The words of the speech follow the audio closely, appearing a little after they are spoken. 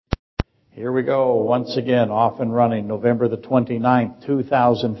Here we go, once again, off and running, November the 29th,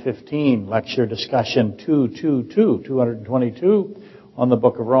 2015, lecture discussion 222 on the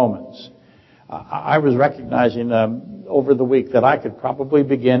book of Romans. I was recognizing over the week that I could probably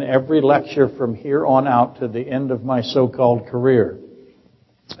begin every lecture from here on out to the end of my so-called career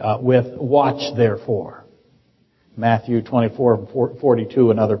with "Watch therefore." Matthew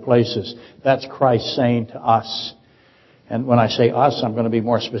 24:42 and other places. That's Christ saying to us. And when I say us, I'm going to be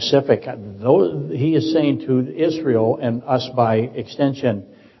more specific. He is saying to Israel and us by extension,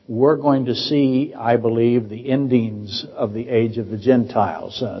 we're going to see, I believe, the endings of the age of the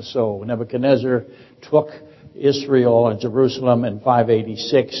Gentiles. So Nebuchadnezzar took Israel and Jerusalem in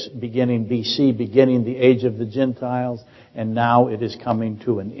 586, beginning BC, beginning the age of the Gentiles, and now it is coming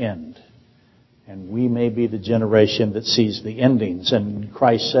to an end. And we may be the generation that sees the endings. And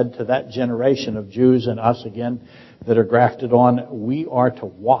Christ said to that generation of Jews and us again that are grafted on, we are to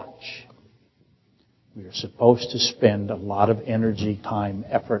watch. We are supposed to spend a lot of energy, time,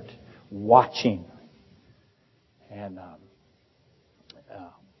 effort watching. And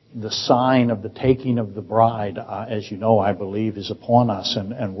the sign of the taking of the bride, as you know, I believe, is upon us.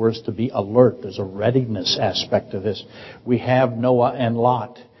 And we're to be alert. There's a readiness aspect to this. We have Noah and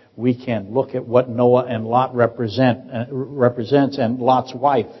Lot. We can look at what Noah and Lot represents, and Lot's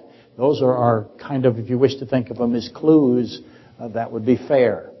wife. Those are our kind of, if you wish to think of them as clues, that would be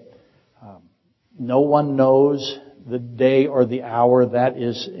fair. No one knows the day or the hour. That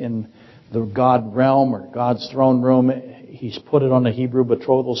is in the God realm or God's throne room. He's put it on the Hebrew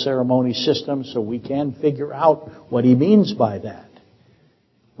betrothal ceremony system, so we can figure out what he means by that.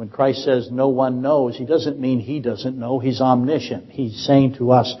 When Christ says no one knows, he doesn't mean he doesn't know. He's omniscient. He's saying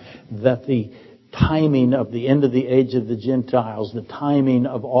to us that the timing of the end of the age of the Gentiles, the timing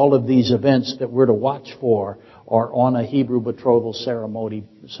of all of these events that we're to watch for are on a Hebrew betrothal ceremony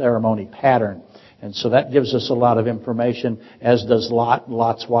pattern. And so that gives us a lot of information, as does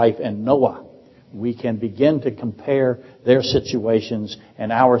Lot's wife, and Noah. We can begin to compare their situations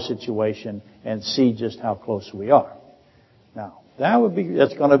and our situation and see just how close we are. Now,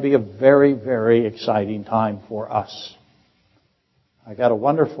 that's going to be a very, very exciting time for us. I got a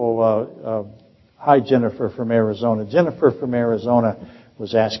wonderful, hi Jennifer from Arizona. Jennifer from Arizona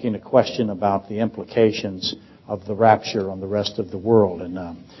was asking a question about the implications of the rapture on the rest of the world.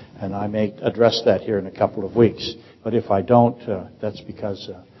 And I may address that here in a couple of weeks. But if I don't, that's because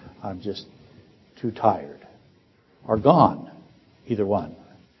I'm just too tired. Or gone. Either one.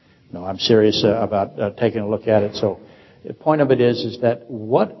 No, I'm serious about taking a look at it. So the point of it is that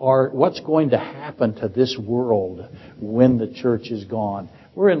what's going to happen to this world when the church is gone?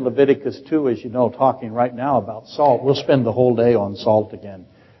 We're in Leviticus 2, as you know, talking right now about salt. We'll spend the whole day on salt again.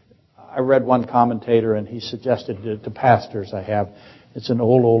 I read one commentator, and he suggested to pastors it's an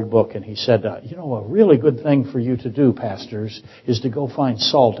old book, and he said, a really good thing for you to do, pastors, is to go find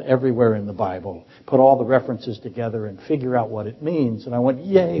salt everywhere in the Bible, put all the references together and figure out what it means. And I went,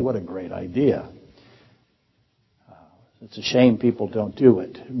 yay, what a great idea. It's a shame people don't do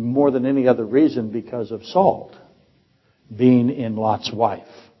it. More than any other reason, because of salt being in Lot's wife.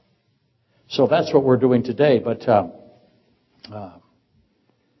 So that's what we're doing today. But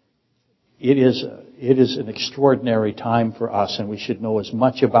it is an extraordinary time for us, and we should know as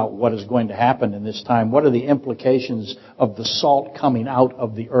much about what is going to happen in this time. What are the implications of the salt coming out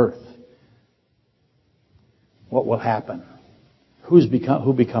of the earth? What will happen?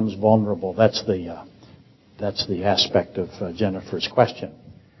 Who becomes vulnerable? That's the aspect of Jennifer's question.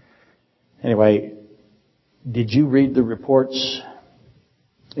 Anyway, did you read the reports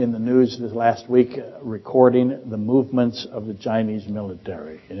in the news this last week recording the movements of the Chinese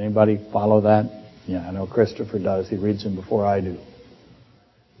military? Did anybody follow that? Yeah, I know Christopher does. He reads them before I do.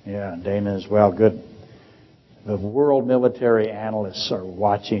 Yeah, Dana as well. Good. The world military analysts are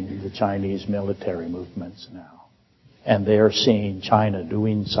watching the Chinese military movements now. And they're seeing China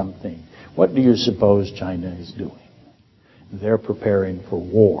doing something. What do you suppose China is doing? They're preparing for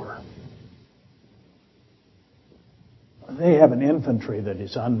war. They have an infantry that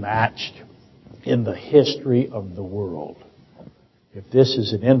is unmatched in the history of the world. If this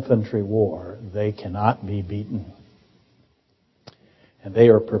is an infantry war, they cannot be beaten. And they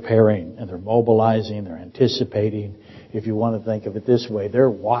are preparing, and they're mobilizing, they're anticipating. If you want to think of it this way, they're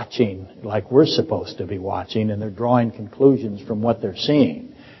watching like we're supposed to be watching, and they're drawing conclusions from what they're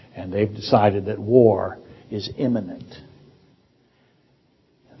seeing. And they've decided that war is imminent.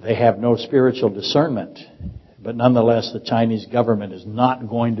 They have no spiritual discernment, but nonetheless, the Chinese government is not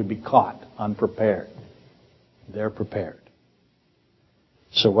going to be caught unprepared. They're prepared.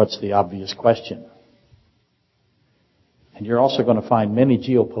 So what's the obvious question? And you're also going to find many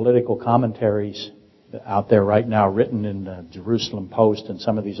geopolitical commentaries out there right now written in the Jerusalem Post and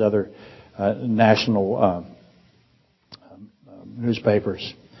some of these other national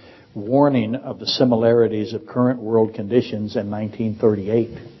newspapers warning of the similarities of current world conditions in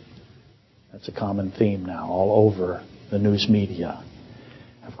 1938. That's a common theme now all over the news media.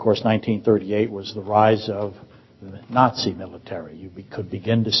 Of course, 1938 was the rise of the Nazi military. You could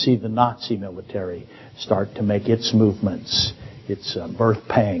begin to see the Nazi military start to make its movements, its birth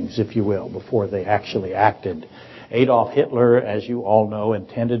pangs, if you will, before they actually acted. Adolf Hitler, as you all know,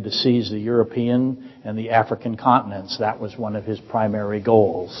 intended to seize the European and the African continents. That was one of his primary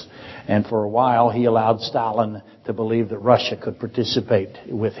goals. And for a while, he allowed Stalin to believe that Russia could participate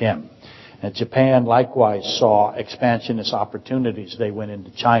with him. And Japan likewise saw expansionist opportunities. They went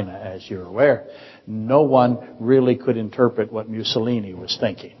into China, as you're aware. No one really could interpret what Mussolini was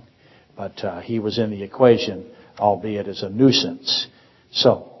thinking. But he was in the equation, albeit as a nuisance.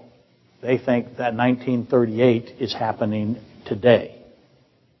 So, they think that 1938 is happening today.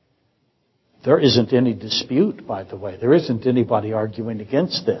 There isn't any dispute, by the way. There isn't anybody arguing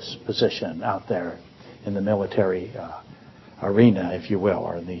against this position out there in the military arena, if you will,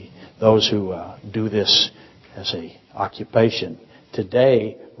 or those who do this as a occupation.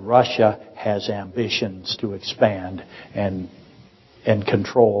 Today, Russia has ambitions to expand and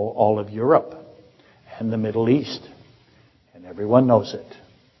control all of Europe and the Middle East. And everyone knows it.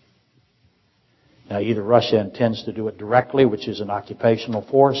 Now, either Russia intends to do it directly, which is an occupational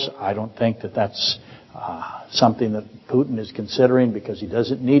force. I don't think that that's something that Putin is considering, because he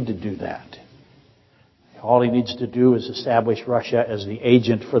doesn't need to do that. All he needs to do is establish Russia as the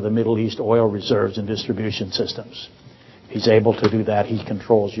agent for the Middle East oil reserves and distribution systems. If he's able to do that, he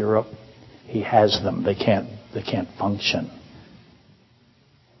controls Europe. He has them. They can't function.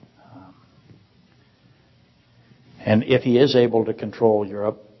 And if he is able to control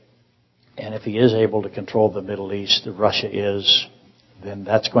Europe, and if he is able to control the Middle East, Russia is, then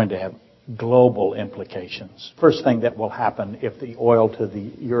that's going to have global implications. First thing that will happen if the oil to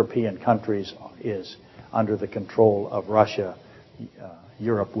the European countries is under the control of Russia,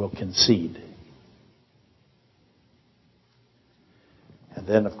 Europe will concede. And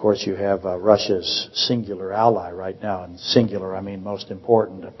then, of course, you have Russia's singular ally right now. And singular, I mean most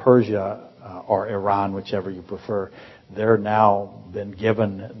important, Persia or Iran, whichever you prefer. They're now been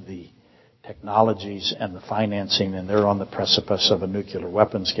given the technologies and the financing, and they're on the precipice of a nuclear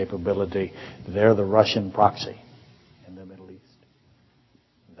weapons capability. They're the Russian proxy in the Middle East.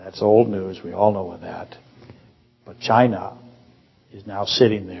 That's old news. We all know of that. But China is now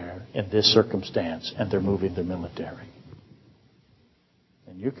sitting there in this circumstance, and they're moving their military.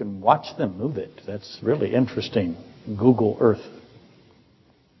 And you can watch them move it. That's really interesting. Google Earth.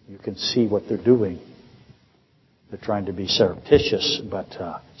 You can see what they're doing. They're trying to be surreptitious, but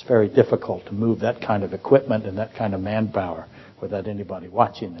it's very difficult to move that kind of equipment and that kind of manpower without anybody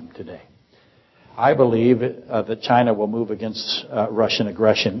watching them today. I believe that China will move against Russian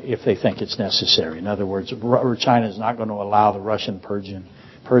aggression if they think it's necessary. In other words, China is not going to allow the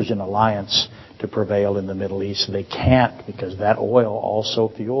Russian-Persian alliance to prevail in the Middle East. They can't, because that oil also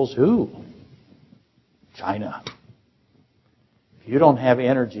fuels who? China. If you don't have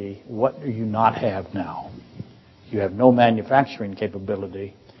energy, what do you not have now? You have no manufacturing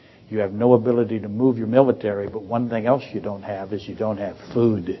capability. You have no ability to move your military. But one thing else you don't have is you don't have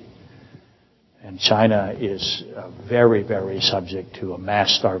food. And China is very, very subject to a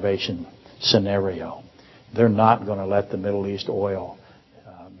mass starvation scenario. They're not going to let the Middle East oil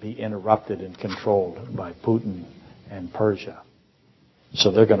be interrupted and controlled by Putin and Persia.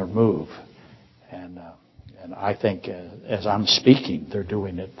 So they're going to move. And I think as I'm speaking, they're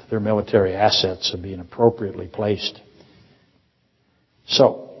doing it. Their military assets are being appropriately placed.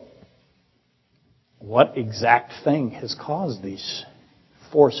 So, what exact thing has caused these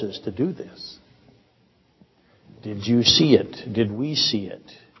forces to do this? Did you see it? Did we see it?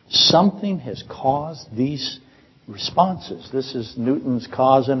 Something has caused these responses. This is Newton's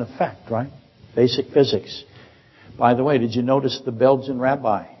cause and effect, right? Basic physics. By the way, did you notice the Belgian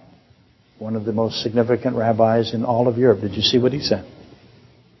rabbi? One of the most significant rabbis in all of Europe. Did you see what he said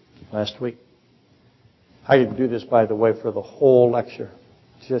last week? I didn't do this, by the way, for the whole lecture.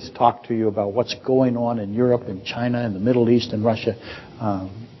 Just talk to you about what's going on in Europe and China and the Middle East and Russia.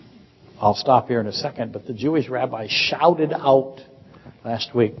 I'll stop here in a second, but the Jewish rabbi shouted out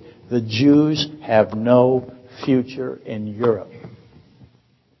last week, the Jews have no future in Europe.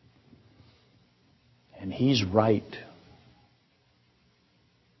 And he's right.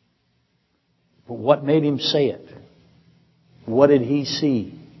 But what made him say it? What did he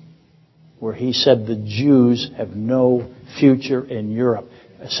see? where he said the Jews have no future in Europe.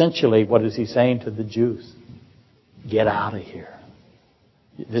 Essentially, what is he saying to the Jews? Get out of here.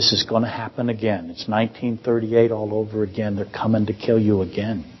 This is going to happen again. It's 1938 all over again. They're coming to kill you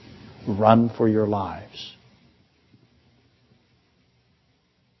again. Run for your lives.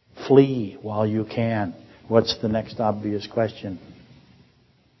 Flee while you can. What's the next obvious question?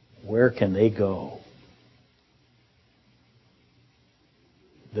 Where can they go?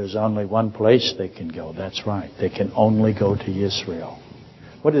 There's only one place they can go. That's right. They can only go to Israel.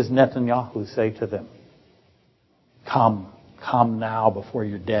 What does Netanyahu say to them? Come now before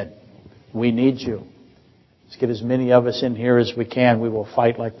you're dead. We need you. Let's get as many of us in here as we can. We will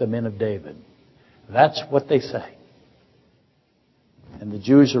fight like the men of David. That's what they say. And the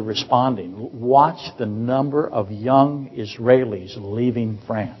Jews are responding. Watch the number of young Israelis leaving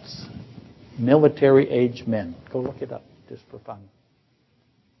France. Military-age men. Go look it up just for fun.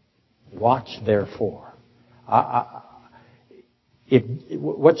 Watch, therefore.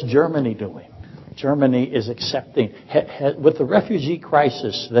 What's Germany doing? Germany is accepting, with the refugee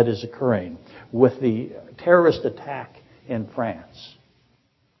crisis that is occurring, with the terrorist attack in France,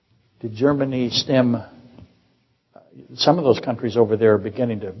 did Germany stem? Some of those countries over there are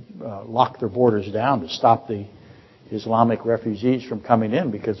beginning to lock their borders down to stop the Islamic refugees from coming in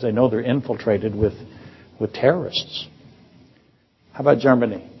because they know they're infiltrated with terrorists. How about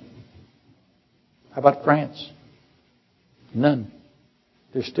Germany? How about France? None.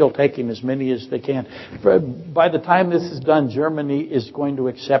 They're still taking as many as they can. By the time this is done, Germany is going to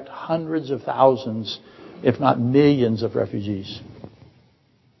accept hundreds of thousands, if not millions, of refugees.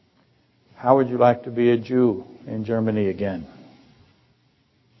 How would you like to be a Jew in Germany again?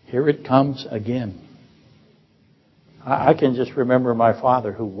 Here it comes again. I can just remember my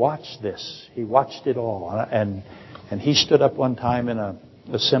father who watched this. He watched it all. And he stood up one time in a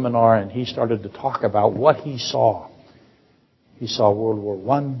seminar and he started to talk about what he saw. He saw World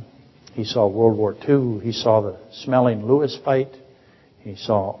War I. He saw World War II. He saw the Smelling Lewis fight. He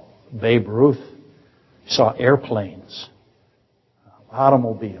saw Babe Ruth. He saw airplanes,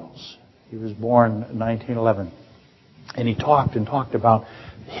 automobiles. He was born in 1911. And he talked about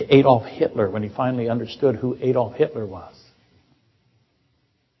Adolf Hitler when he finally understood who Adolf Hitler was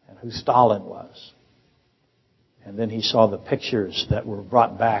and who Stalin was. And then he saw the pictures that were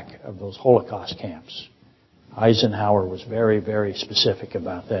brought back of those Holocaust camps. Eisenhower was very, very specific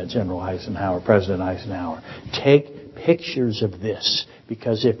about that, General Eisenhower, President Eisenhower. Take pictures of this,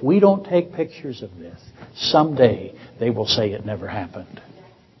 because if we don't take pictures of this, someday they will say it never happened.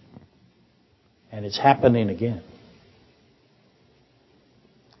 And it's happening again.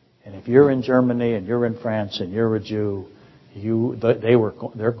 And if you're in Germany and you're in France and you're a Jew,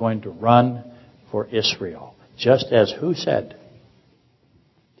 they're going to run for Israel. Just as who said?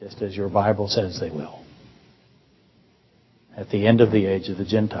 Just as your Bible says they will. At the end of the age of the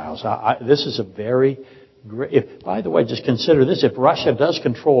Gentiles. This is a very great... By the way, just consider this. If Russia does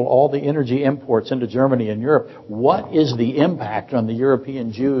control all the energy imports into Germany and Europe, what is the impact on the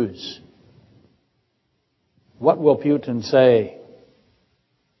European Jews? What will Putin say?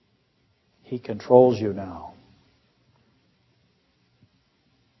 He controls you now.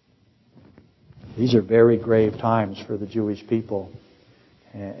 These are very grave times for the Jewish people.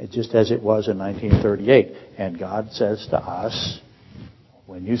 Just as it was in 1938. And God says to us,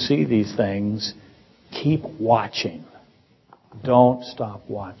 when you see these things, keep watching. Don't stop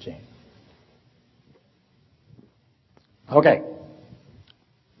watching. Okay.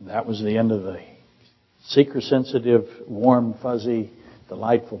 That was the end of the seeker-sensitive, warm, fuzzy,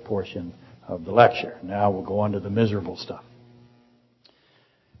 delightful portion of the lecture. Now we'll go on to the miserable stuff.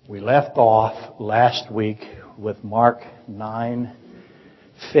 We left off last week with Mark 9:50.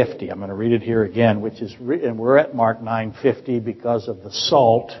 I'm going to read it here again, and we're at Mark 9:50 because of the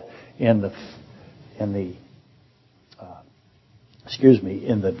salt in the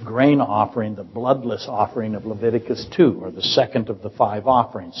grain offering, the bloodless offering of Leviticus 2, or the second of the 5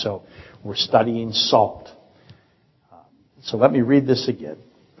 offerings. So we're studying salt. So let me read this again.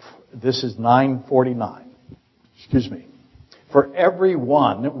 This is 9:49. For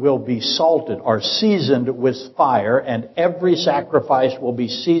everyone will be salted or seasoned with fire, and every sacrifice will be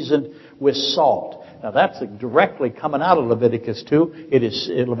seasoned with salt. Now that's directly coming out of Leviticus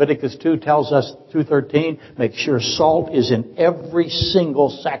 2. Leviticus 2 tells us, 2:13, make sure salt is in every single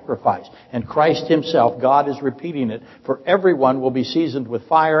sacrifice. And Christ Himself, God is repeating it. For everyone will be seasoned with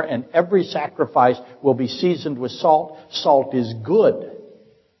fire, and every sacrifice will be seasoned with salt. Salt is good.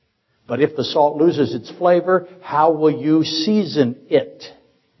 But if the salt loses its flavor, how will you season it?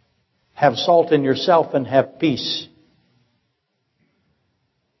 Have salt in yourself and have peace.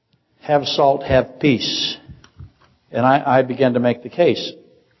 have salt, have peace. And I began to make the case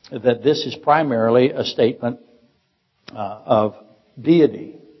that this is primarily a statement of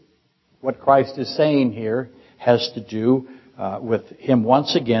deity. What Christ is saying here has to do with Him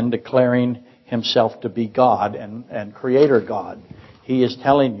once again declaring Himself to be God and Creator God. He is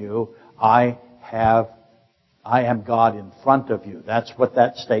telling you, I am God in front of you. That's what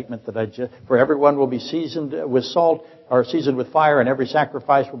that statement that I just... For everyone will be seasoned with salt, or seasoned with fire, and every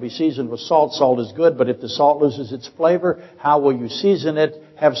sacrifice will be seasoned with salt. Salt is good, but if the salt loses its flavor, how will you season it?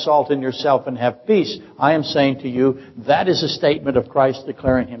 Have salt in yourself and have peace. I am saying to you, that is a statement of Christ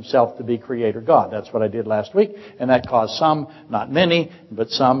declaring Himself to be Creator God. That's what I did last week, and that caused some, not many,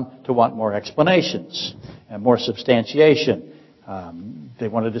 but some to want more explanations and more substantiation. They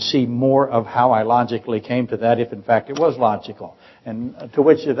wanted to see more of how I logically came to that, if in fact it was logical. And to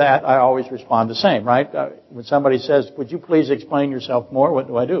which of that, I always respond the same, right? When somebody says, would you please explain yourself more,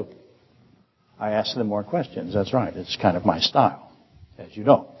 what do? I ask them more questions. That's right. It's kind of my style, as you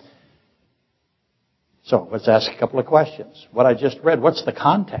know. So let's ask a couple of questions. What I just read, what's the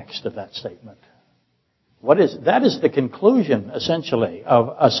context of that statement? That is the conclusion, essentially,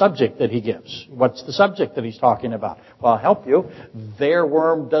 of a subject that he gives. What's the subject that he's talking about? Well, I'll help you. Their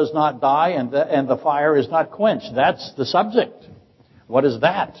worm does not die and the fire is not quenched. That's the subject. What is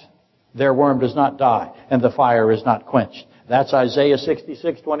that? Their worm does not die and the fire is not quenched. That's Isaiah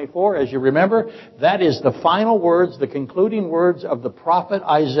 66:24. As you remember, that is the final words, the concluding words of the prophet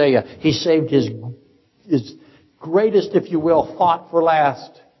Isaiah. He saved his greatest, if you will, thought for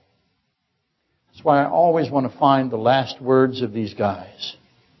last. That's why I always want to find the last words of these guys.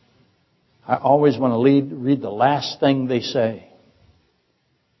 I always want to read the last thing they say.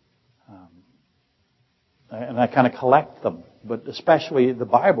 And I kind of collect them. But especially the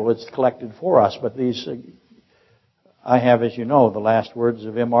Bible, it's collected for us. But these, I have, as you know, the last words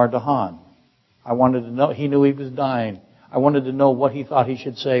of M.R. DeHaan. I wanted to know, he knew he was dying. I wanted to know what he thought he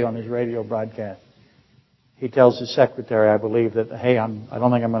should say on his radio broadcast. He tells his secretary, I believe, that, hey, I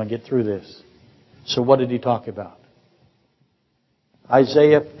don't think I'm going to get through this. So what did he talk about?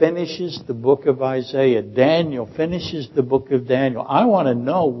 Isaiah finishes the book of Isaiah. Daniel finishes the book of Daniel. I want to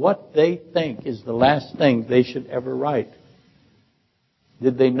know what they think is the last thing they should ever write.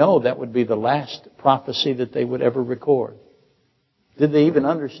 Did they know that would be the last prophecy that they would ever record? Did they even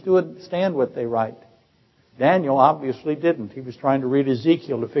understand what they write? Daniel obviously didn't. He was trying to read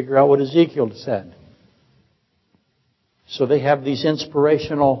Ezekiel to figure out what Ezekiel said. So they have these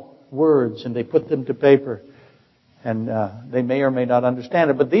inspirational words and they put them to paper. And they may or may not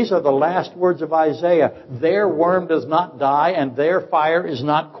understand it. But these are the last words of Isaiah. Their worm does not die and their fire is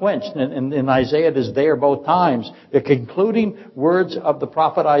not quenched. And in Isaiah it is there both times. The concluding words of the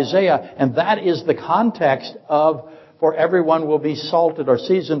prophet Isaiah. And that is the context of, for everyone will be salted or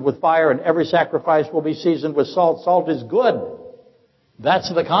seasoned with fire and every sacrifice will be seasoned with salt. Salt is good.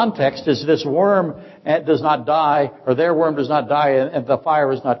 That's the context, is this worm does not die, or their worm does not die and the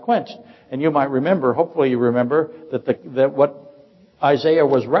fire is not quenched. And you might remember, hopefully you remember, that what Isaiah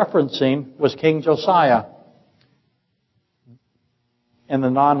was referencing was King Josiah and the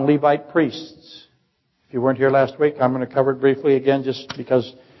non-Levite priests. If you weren't here last week, I'm going to cover it briefly again just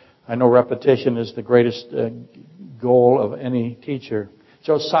because I know repetition is the greatest goal of any teacher.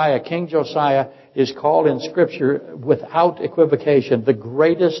 Josiah, King Josiah, is called in Scripture without equivocation the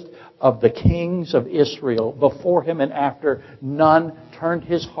greatest of the kings of Israel. Before him and after, none turned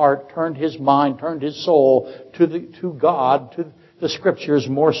his heart, turned his mind, turned his soul to God, to the Scriptures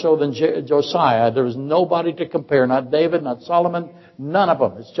more so than Josiah. There was nobody to compare, not David, not Solomon, none of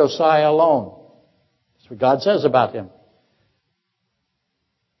them. It's Josiah alone. That's what God says about him.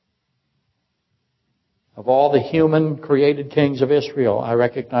 Of all the human created kings of Israel, I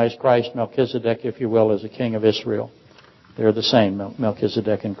recognize Christ, Melchizedek, if you will, as a king of Israel. They're the same,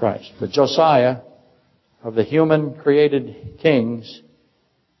 Melchizedek and Christ. But Josiah, of the human created kings,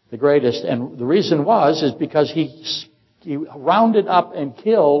 the greatest. And the reason is because he rounded up and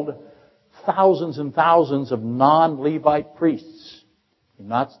killed thousands and thousands of non-Levite priests. You're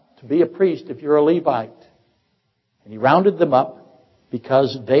not to be a priest if you're a Levite. And he rounded them up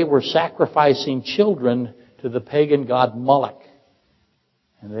because they were sacrificing children to the pagan god Moloch.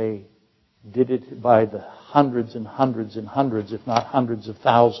 And they did it by the hundreds and hundreds and hundreds, if not hundreds of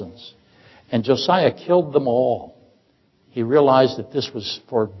thousands. And Josiah killed them all. He realized that this was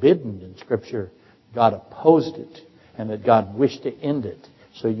forbidden in Scripture. God opposed it, and that God wished to end it.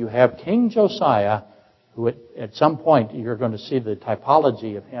 So you have King Josiah, who at some point you're going to see the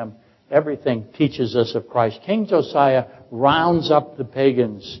typology of him. Everything teaches us of Christ. King Josiah rounds up the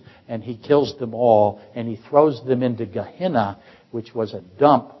pagans and he kills them all and he throws them into Gehenna, which was a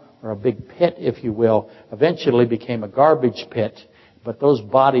dump or a big pit, if you will, eventually became a garbage pit. But those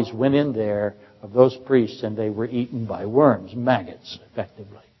bodies went in there of those priests and they were eaten by worms, maggots,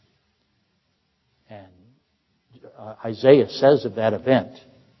 effectively. And Isaiah says of that event,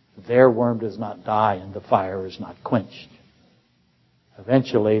 their worm does not die and the fire is not quenched.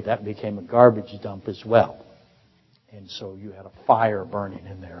 Eventually that became a garbage dump as well. And so you had a fire burning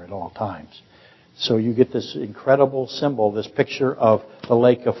in there at all times. So you get this incredible symbol, this picture of the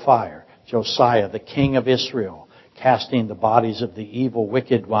lake of fire. Josiah, the king of Israel, casting the bodies of the evil,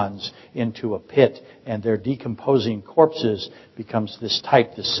 wicked ones into a pit, and their decomposing corpses becomes this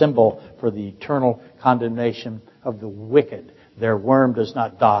type, this symbol for the eternal condemnation of the wicked. Their worm does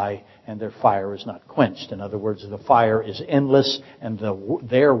not die, and their fire is not quenched. In other words, the fire is endless, and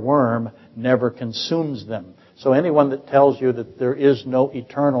their worm never consumes them. So anyone that tells you that there is no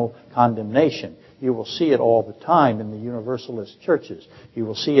eternal condemnation, you will see it all the time in the Universalist churches. You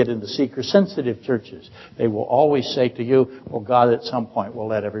will see it in the seeker-sensitive churches. They will always say to you, well, God at some point will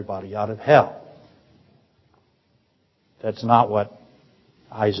let everybody out of hell. That's not what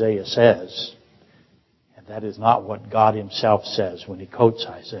Isaiah says. And that is not what God himself says when he quotes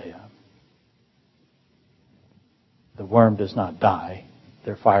Isaiah. The worm does not die.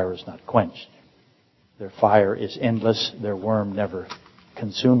 Their fire is not quenched. Their fire is endless. Their worm never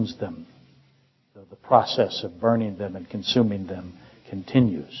consumes them. The process of burning them and consuming them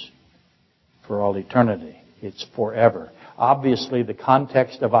continues for all eternity. It's forever. Obviously, the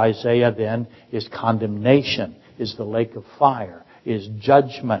context of Isaiah then is condemnation, is the lake of fire, is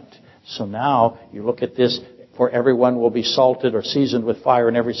judgment. So now you look at this, for everyone will be salted or seasoned with fire,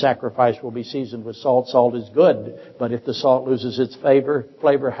 and every sacrifice will be seasoned with salt. Salt is good, but if the salt loses its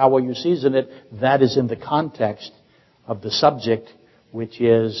flavor, how will you season it? That is in the context of the subject, which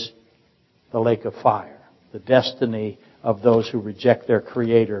is the lake of fire, the destiny of those who reject their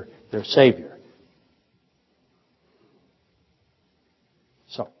Creator, their Savior.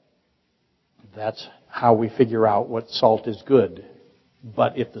 So, that's how we figure out what salt is good.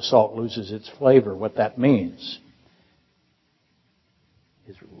 But if the salt loses its flavor, what that means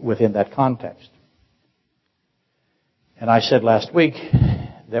is within that context. And I said last week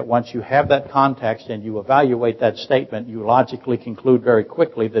that once you have that context and you evaluate that statement, you logically conclude very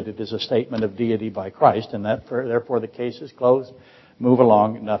quickly that it is a statement of deity by Christ, and that therefore the case is closed. Move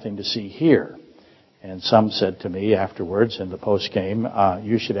along, nothing to see here. And some said to me afterwards in the post-game,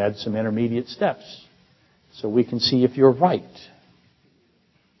 you should add some intermediate steps so we can see if you're right.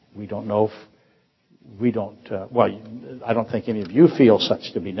 We don't know if I don't think any of you feel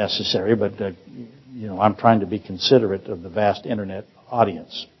such to be necessary, but I'm trying to be considerate of the vast internet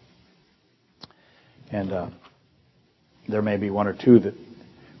audience. And there may be one or two that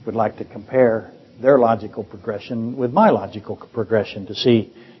would like to compare their logical progression with my logical progression to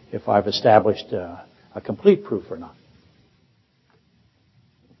see if I've established a complete proof or not.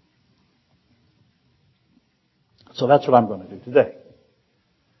 So that's what I'm going to do today.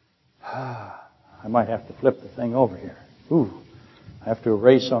 I might have to flip the thing over here. I have to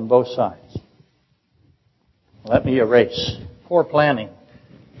erase on both sides. Let me erase. Poor planning.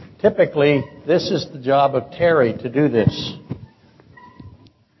 Typically, this is the job of Terry to do this.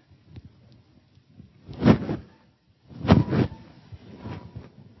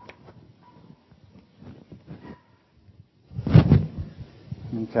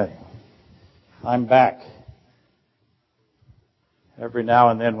 Okay. I'm back. Every now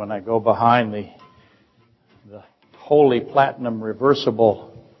and then when I go behind the holy platinum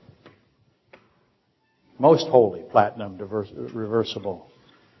reversible, most holy platinum reversible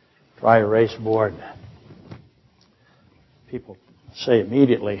dry erase board, people say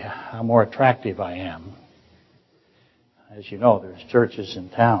immediately how more attractive I am. As you know, there's churches in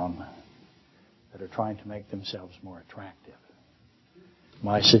town that are trying to make themselves more attractive.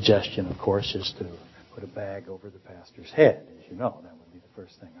 My suggestion, of course, is to put a bag over the pastor's head. As you know, that would be the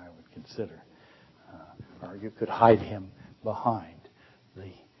first thing I would consider. Or you could hide him behind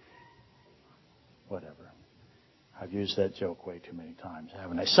the whatever. I've used that joke way too many times,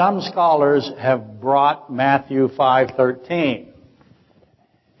 haven't I? Some scholars have brought Matthew 5:13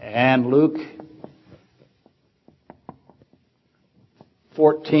 and Luke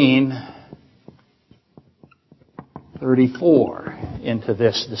 14:34 into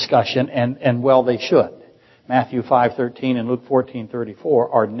this discussion, and well, they should. Matthew 5:13 and Luke 14:34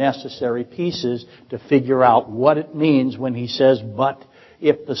 are necessary pieces to figure out what it means when he says, but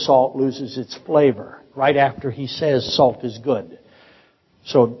if the salt loses its flavor, right after he says salt is good.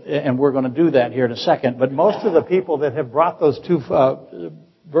 So, and we're going to do that here in a second, but most of the people that have brought those two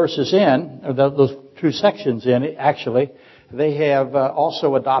verses in, or those two sections in, actually, They have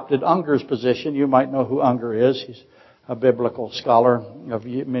also adopted Unger's position. You might know who Unger is. He's a biblical scholar of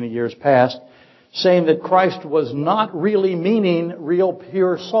many years past, saying that Christ was not really meaning real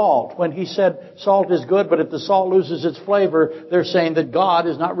pure salt. When he said salt is good, but if the salt loses its flavor, they're saying that God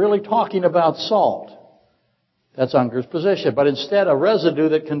is not really talking about salt. That's Unger's position. But instead, a residue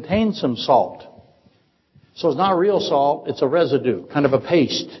that contains some salt. So it's not real salt, it's a residue, kind of a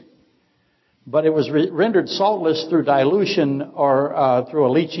paste. But it was rendered saltless through dilution or through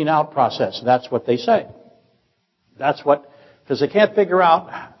a leaching out process. That's what they say. That's what, because they can't figure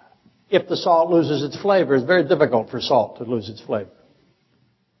out if the salt loses its flavor. It's very difficult for salt to lose its flavor.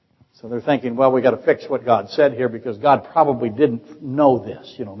 So they're thinking, well, we got to fix what God said here because God probably didn't know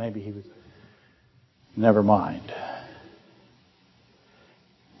this. Maybe he was... Never mind.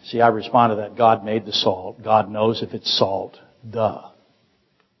 See, I respond to that. God made the salt. God knows if it's salt. Duh.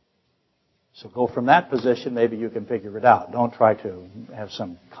 So go from that position, maybe you can figure it out. Don't try to have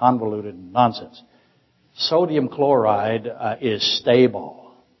some convoluted nonsense. Sodium chloride is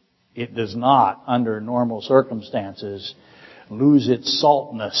stable. It does not, under normal circumstances, lose its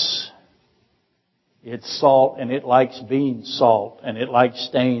saltness. It's salt, and it likes being salt, and it likes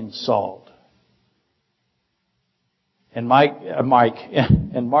staying salt. And Mark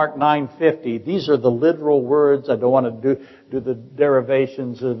 9:50, these are the literal words. I don't want to do the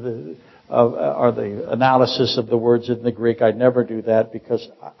derivations or the analysis of the words in the Greek. I never do that because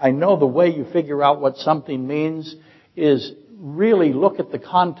I know the way you figure out what something means is really look at the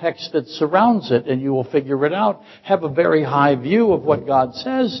context that surrounds it and you will figure it out. Have a very high view of what God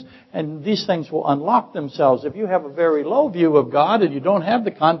says and these things will unlock themselves. If you have a very low view of God and you don't have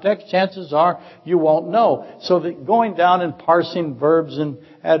the context, chances are you won't know. So that going down and parsing verbs and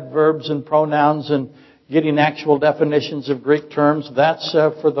adverbs and pronouns and getting actual definitions of Greek terms, that's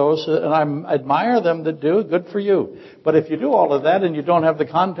for those, and I admire them that do, good for you. But if you do all of that and you don't have the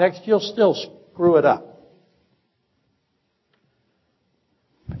context, you'll still screw it up.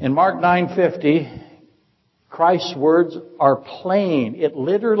 In Mark 9:50, Christ's words are plain. It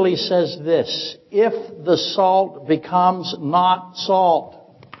literally says this: if the salt becomes not salt,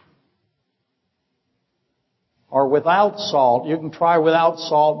 or without salt, you can try without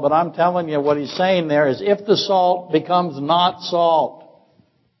salt, but I'm telling you what he's saying there is if the salt becomes not salt.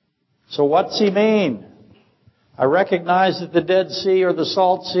 So what's he mean? I recognize that the Dead Sea or the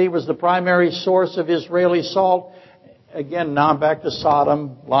Salt Sea was the primary source of Israeli salt. Again, now I'm back to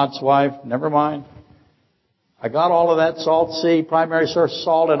Sodom, Lot's wife, never mind. I got all of that salt sea, primary source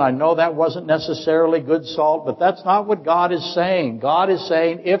salt, and I know that wasn't necessarily good salt, but that's not what God is saying. God is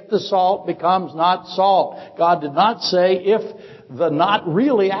saying if the salt becomes not salt. God did not say if the not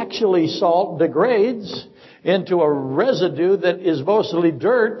really actually salt degrades into a residue that is mostly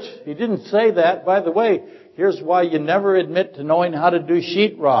dirt. He didn't say that. By the way, here's why you never admit to knowing how to do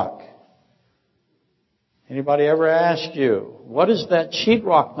sheetrock. Anybody ever ask you, what is that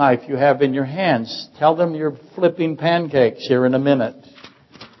sheetrock knife you have in your hands? Tell them you're flipping pancakes here in a minute.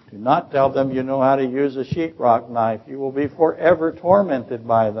 Do not tell them you know how to use a sheetrock knife. You will be forever tormented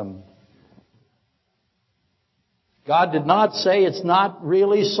by them. God did not say it's not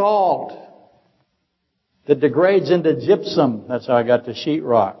really salt that degrades into gypsum. That's how I got to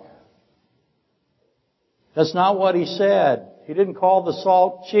sheetrock. That's not what he said. He didn't call the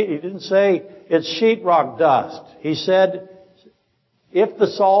salt sheet. He didn't say it's sheetrock dust. He said, if the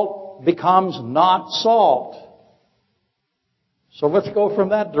salt becomes not salt. So let's go from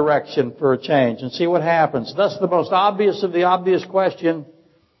that direction for a change and see what happens. Thus, the most obvious of the obvious question,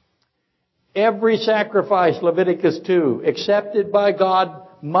 every sacrifice, Leviticus 2, accepted by God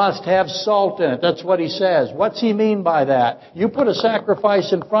must have salt in it. That's what he says. What's he mean by that? You put a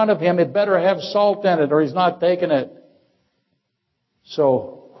sacrifice in front of him, it better have salt in it or he's not taking it.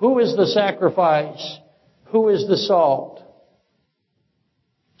 So, who is the sacrifice? Who is the salt?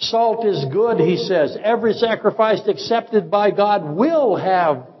 Salt is good, he says. Every sacrifice accepted by God will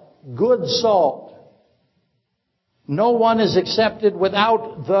have good salt. No one is accepted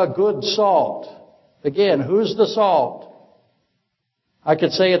without the good salt. Again, who's the salt? I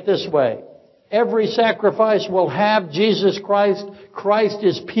could say it this way. Every sacrifice will have Jesus Christ. Christ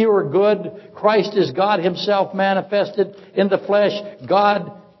is pure good. Christ is God himself manifested in the flesh.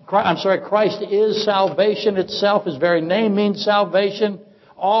 Christ is salvation itself. His very name means salvation.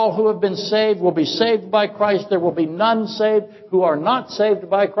 All who have been saved will be saved by Christ. There will be none saved who are not saved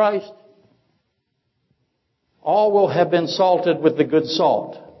by Christ. All will have been salted with the good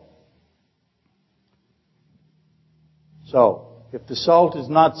salt. So, if the salt is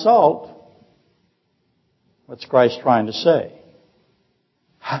not salt, what's Christ trying to say?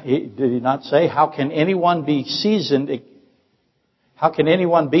 Did he not say, how can anyone be seasoned How can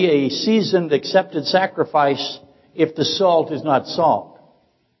anyone be a seasoned, accepted sacrifice if the salt is not salt?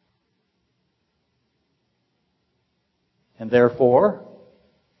 And therefore,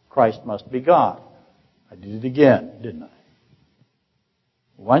 Christ must be God. I did it again, didn't I?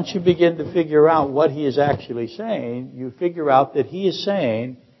 Once you begin to figure out what he is actually saying, you figure out that he is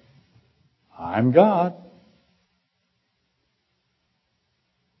saying, I'm God.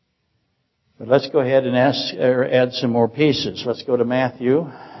 But let's go ahead and add some more pieces. Let's go to Matthew.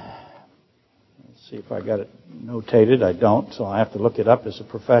 Let's see if I got it notated. I don't, so I have to look it up as a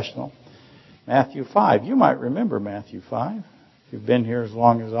professional. Matthew 5. You might remember Matthew 5 if you've been here as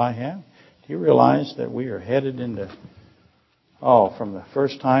long as I have. Do you realize that we are headed into, from the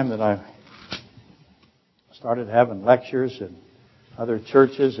first time that I started having lectures in other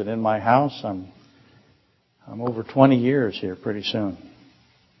churches and in my house, I'm over 20 years here pretty soon.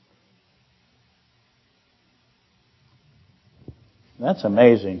 That's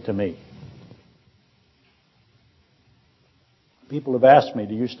amazing to me. People have asked me,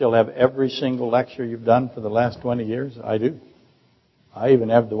 do you still have every single lecture you've done for the last 20 years? I do. I even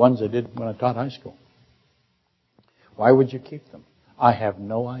have the ones I did when I taught high school. Why would you keep them? I have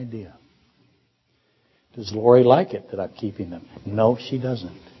no idea. Does Lori like it that I'm keeping them? No, she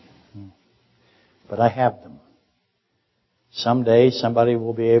doesn't. But I have them. Someday somebody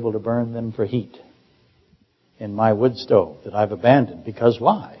will be able to burn them for heat in my wood stove that I've abandoned. Because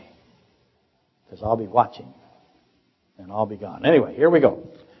why? Because I'll be watching. And I'll be gone. Anyway, here we go.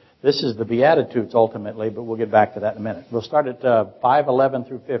 This is the Beatitudes ultimately, but we'll get back to that in a minute. We'll start at 5:11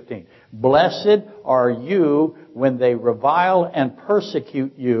 through 15. Blessed are you when they revile and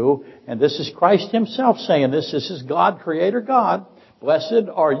persecute you. And this is Christ himself saying this. This is God, Creator God. Blessed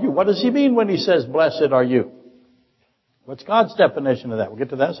are you. What does he mean when he says, blessed are you? What's God's definition of that? We'll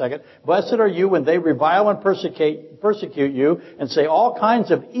get to that in a second. Blessed are you when they revile and persecute you and say all kinds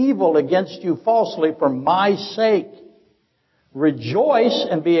of evil against you falsely for my sake. Rejoice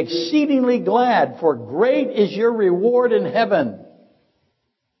and be exceedingly glad, for great is your reward in heaven.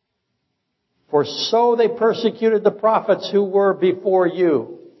 For so they persecuted the prophets who were before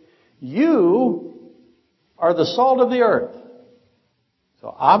you. You are the salt of the earth.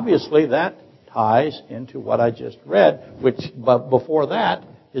 So obviously that ties into what I just read, but before that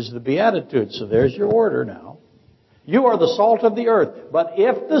is the Beatitudes. So there's your order now. You are the salt of the earth. But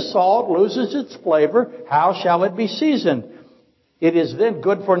if the salt loses its flavor, how shall it be seasoned? It is then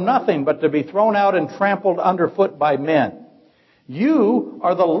good for nothing but to be thrown out and trampled underfoot by men. You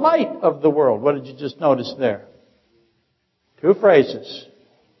are the light of the world. What did you just notice there? Two phrases.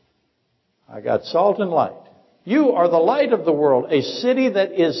 I got salt and light. You are the light of the world. A city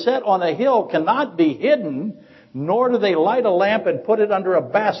that is set on a hill cannot be hidden, nor do they light a lamp and put it under a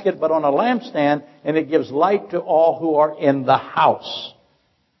basket, but on a lampstand, and it gives light to all who are in the house.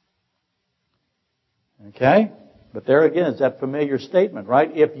 Okay? But there again is that familiar statement,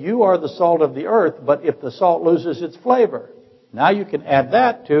 right? If you are the salt of the earth, but if the salt loses its flavor. Now you can add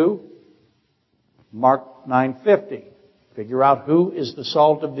that to Mark 9:50. Figure out who is the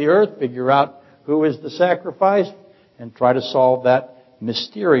salt of the earth, figure out who is the sacrifice, and try to solve that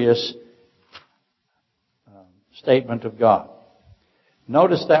mysterious statement of God.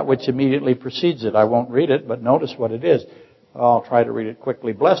 Notice that which immediately precedes it. I won't read it, but notice what it is. I'll try to read it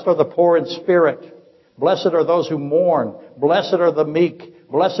quickly. Blessed are the poor in spirit. Blessed are those who mourn. Blessed are the meek.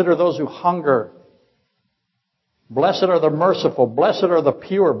 Blessed are those who hunger. Blessed are the merciful. Blessed are the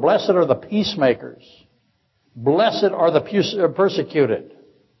pure. Blessed are the peacemakers. Blessed are the persecuted.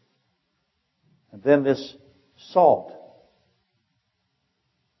 And then this salt.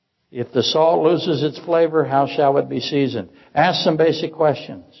 If the salt loses its flavor, how shall it be seasoned? Ask some basic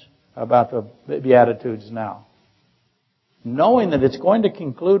questions about the Beatitudes now. Knowing that it's going to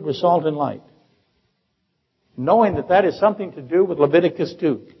conclude with salt and light. Knowing that that is something to do with Leviticus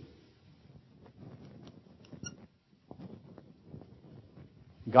 2.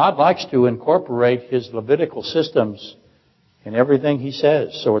 God likes to incorporate his Levitical systems in everything he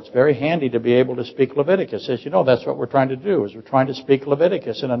says. So it's very handy to be able to speak Leviticus. As you know, that's what we're trying to do, is we're trying to speak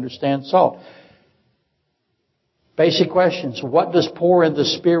Leviticus and understand salt. Basic questions. What does poor in the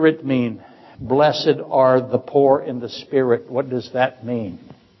spirit mean? Blessed are the poor in the spirit. What does that mean?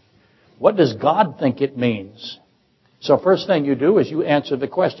 What does God think it means? So first thing you do is you answer the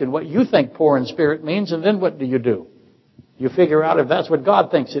question, what you think poor in spirit means, and then what do? You figure out if that's what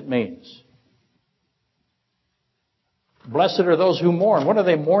God thinks it means. Blessed are those who mourn. What are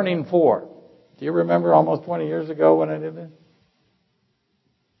they mourning for? Do you remember almost 20 years ago when I did this?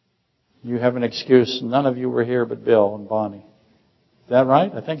 You have an excuse. None of you were here but Bill and Bonnie. Is that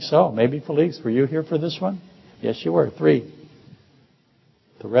right? I think so. Maybe Felice. Were you here for this one? Yes, you were. 3.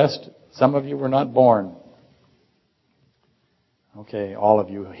 The rest, some of you were not born. Okay, all of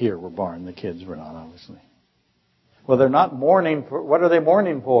you here were born. The kids were not, obviously. Well, they're not mourning for, what are they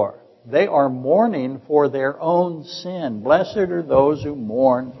mourning for? They are mourning for their own sin. Blessed are those who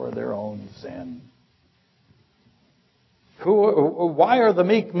mourn for their own sin. Why are the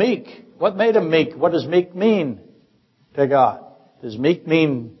meek meek? What made them meek? What does meek mean to God? Does meek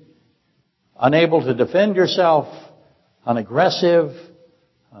mean unable to defend yourself, unaggressive,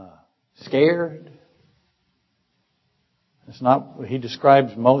 scared? It's not. He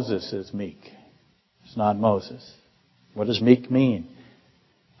describes Moses as meek. It's not Moses. What does meek mean?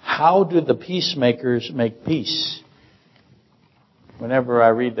 How do the peacemakers make peace? Whenever I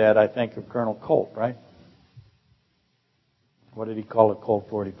read that, I think of Colonel Colt, right? What did he call it? Colt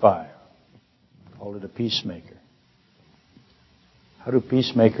 45. He called it a peacemaker. How do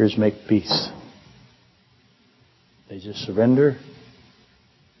peacemakers make peace? They just surrender?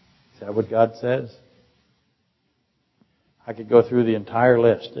 Is that what God says? I could go through the entire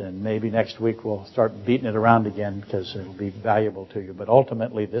list, and maybe next week we'll start beating it around again because it'll be valuable to you. But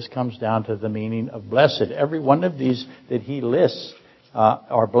ultimately, this comes down to the meaning of blessed. Every one of these that he lists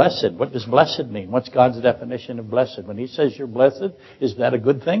are blessed. What does blessed mean? What's God's definition of blessed? When he says you're blessed, is that a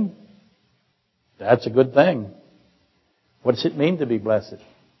good thing? That's a good thing. What does it mean to be blessed?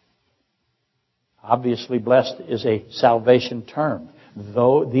 Obviously, blessed is a salvation term.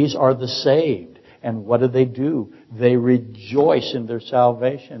 Though these are the saved. And what do? They rejoice in their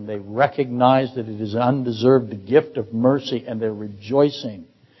salvation. They recognize that it is an undeserved gift of mercy, and they're rejoicing.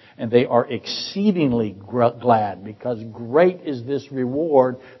 And they are exceedingly glad, because great is this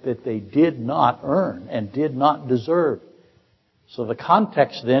reward that they did not earn and did not deserve. So the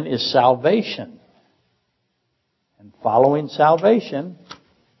context then is salvation. And following salvation,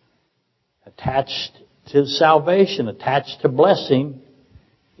 attached to salvation, attached to blessing,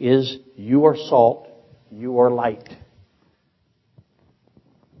 is you are salt, you are light.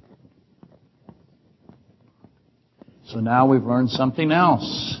 So now we've learned something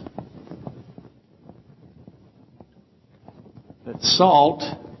else. That salt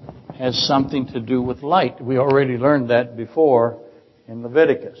has something to do with light. We already learned that before in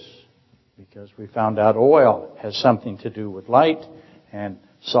Leviticus, because we found out oil has something to do with light, and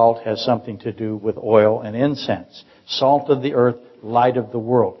salt has something to do with oil and incense. Salt of the earth, light of the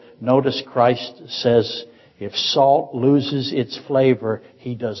world. Notice Christ says, if salt loses its flavor,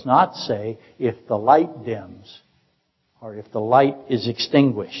 he does not say if the light dims or if the light is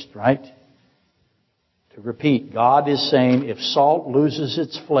extinguished, right? To repeat, God is saying if salt loses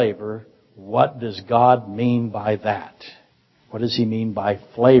its flavor, what does God mean by that? What does he mean by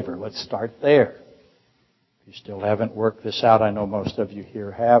flavor? Let's start there. If you still haven't worked this out, I know most of you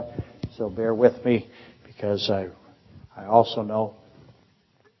here have, so bear with me, because I also know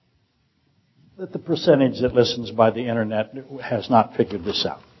that the percentage that listens by the internet has not figured this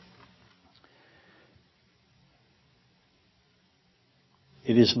out.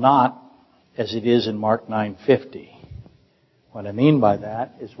 It is not as it is in Mark 9:50. What I mean by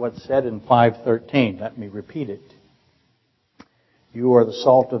that is what's said in 5:13. Let me repeat it. You are the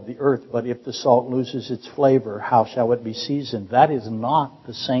salt of the earth, but if the salt loses its flavor, how shall it be seasoned? That is not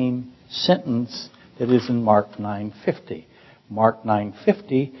the same sentence that is in Mark 9:50. Mark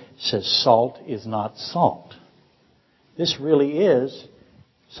 9:50 says salt is not salt. This really is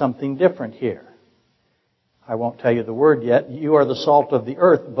something different here. I won't tell you the word yet. You are the salt of the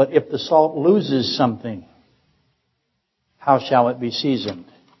earth, but if the salt loses something, how shall it be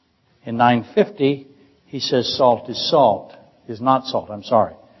seasoned? In 9:50, he says salt is salt. Is not salt, I'm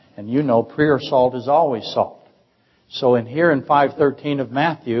sorry. And you know pure salt is always salt. So in here in 5:13 of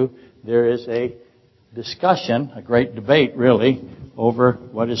Matthew, there is a discussion, a great debate really, over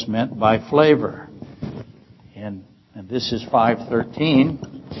what is meant by flavor. And this is 5:13,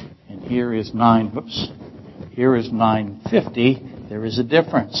 and here is 9:50. There is a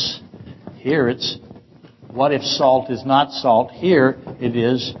difference. Here it's, what if salt is not salt? Here it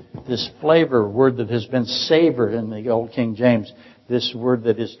is this flavor, word that has been savor in the Old King James. This word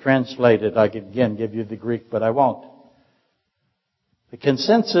that is translated, I could again give you the Greek, but I won't. The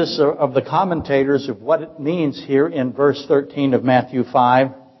consensus of the commentators of what it means here in verse 13 of Matthew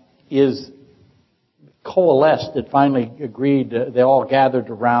 5 is coalesced. It finally agreed, they all gathered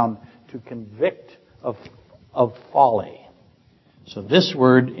around to convict of folly. So this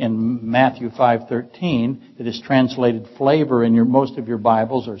word in Matthew 5:13 that is translated flavor in most of your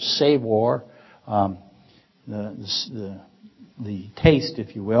Bibles, or savor, the taste,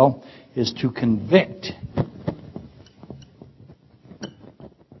 if you will, is to convict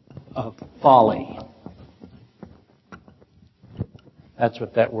of folly. That's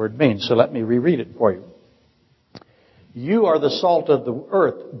what that word means. So let me reread it for you. You are the salt of the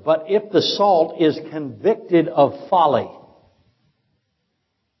earth, but if the salt is convicted of folly,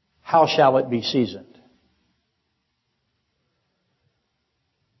 how shall it be seasoned?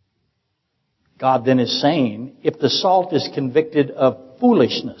 God then is saying, if the salt is convicted of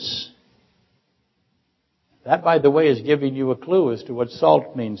foolishness, that, by the way, is giving you a clue as to what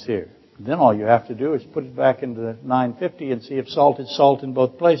salt means here. Then all you have to do is put it back into the 950 and see if salt is salt in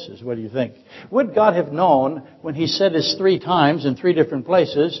both places. What do you think? Would God have known when He said this 3 times in 3 different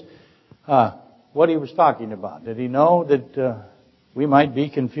places what He was talking about? Did He know that we might be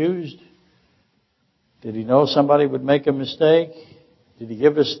confused? Did He know somebody would make a mistake? Did He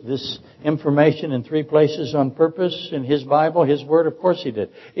give us this information in 3 places on purpose in His Bible, His Word? Of course He did.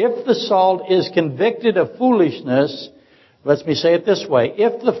 If the salt is convicted of foolishness, let me say it this way.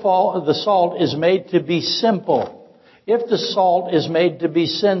 If the salt is made to be simple, if the salt is made to be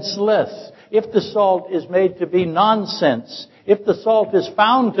senseless, if the salt is made to be nonsense, if the salt is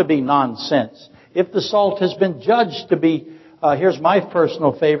found to be nonsense, if the salt has been judged to be, here's my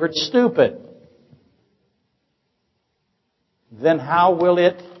personal favorite, stupid, then how will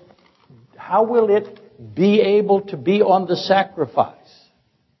it be able to be on the sacrifice?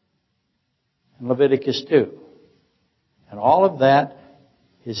 In Leviticus 2. And all of that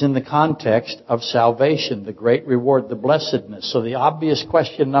is in the context of salvation, the great reward, the blessedness. So the obvious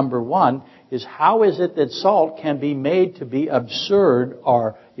question number 1 is, how is it that salt can be made to be absurd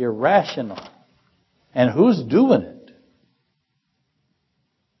or irrational? And who's doing it?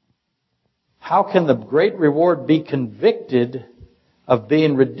 How can the great reward be convicted of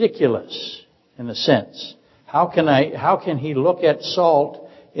being ridiculous, in a sense? How can He look at salt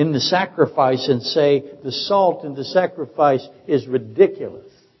in the sacrifice and say the salt in the sacrifice is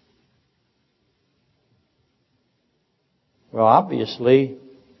ridiculous? Well, obviously,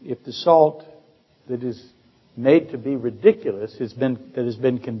 if the salt that is made to be ridiculous that has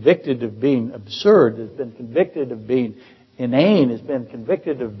been convicted of being absurd, has been convicted of being inane, has been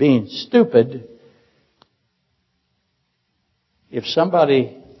convicted of being stupid, if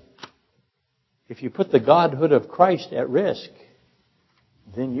you put the Godhood of Christ at risk,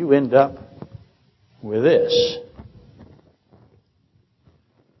 then you end up with this.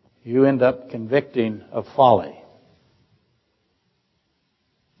 You end up convicting of folly.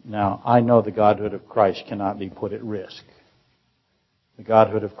 Now, I know the Godhood of Christ cannot be put at risk. The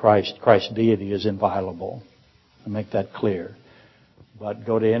Godhood of Christ, Christ's deity, is inviolable. I'll make that clear. But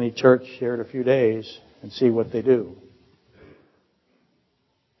go to any church here in a few days and see what they do.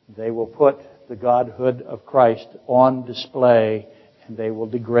 They will put the Godhood of Christ on display and they will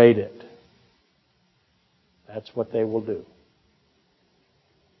degrade it. That's what they will do.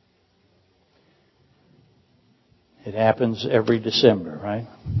 It happens every December, right?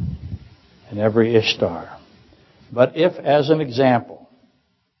 And every Ishtar. But if, as an example,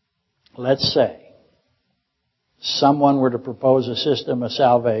 let's say someone were to propose a system of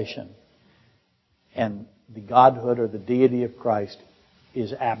salvation and the Godhood or the deity of Christ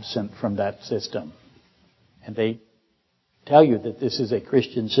is absent from that system, and they tell you that this is a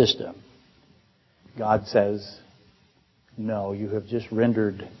Christian system, God says, no, you have just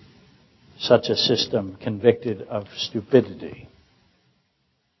rendered such a system convicted of stupidity.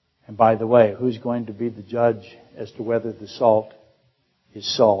 And by the way, who's going to be the judge as to whether the salt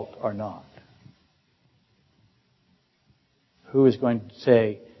is salt or not? Who is going to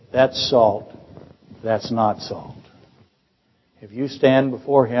say, that's salt, that's not salt? If you stand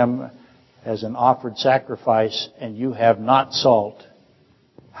before Him as an offered sacrifice and you have not salt,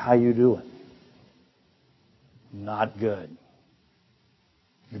 how you doing? Not good.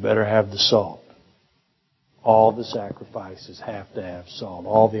 You better have the salt. All the sacrifices have to have salt.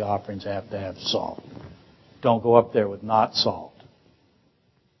 All the offerings have to have salt. Don't go up there with not salt.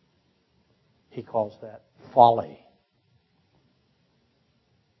 He calls that folly.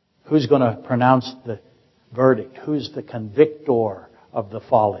 Who's going to pronounce the verdict? Who's the convictor of the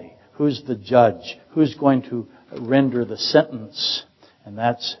folly? Who's the judge? Who's going to render the sentence? And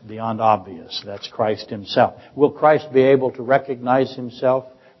that's beyond obvious. That's Christ Himself. Will Christ be able to recognize Himself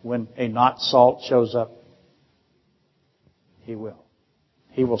when a not salt shows up? He will.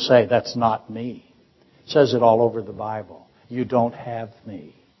 He will say, that's not me. It says it all over the Bible. You don't have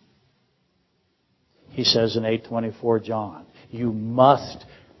me. He says in 8:24 John, you must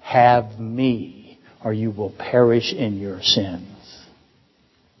have me or you will perish in your sins.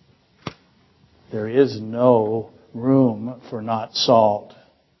 There is no room for not salt.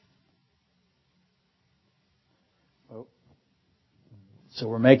 So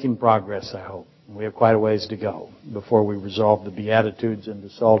we're making progress, I hope. We have quite a ways to go before we resolve the Beatitudes into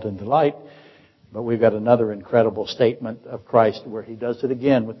salt and delight. But we've got another incredible statement of Christ where He does it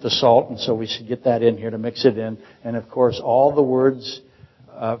again with the salt, and so we should get that in here to mix it in. And of course, all the words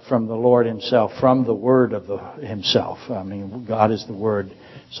from the Lord Himself, from the Word of Himself. I mean, God is the Word.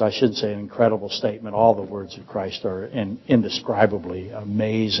 So I shouldn't say an incredible statement. All the words of Christ are indescribably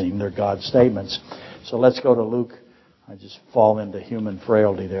amazing. They're God's statements. So let's go to Luke. I just fall into human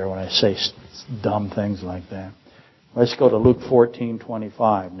frailty there when I say dumb things like that. Let's go to Luke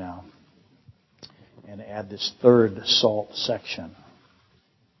 14:25 now and add this third salt section.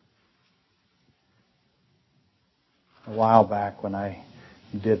 A while back when I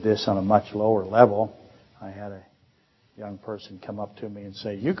did this on a much lower level, I had a young person come up to me and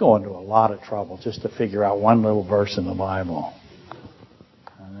say, "You go into a lot of trouble just to figure out one little verse in the Bible."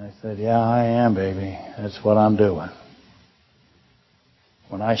 And I said, "Yeah, I am, baby. That's what I'm doing."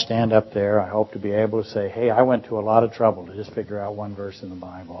 When I stand up there, I hope to be able to say, "Hey, I went to a lot of trouble to just figure out one verse in the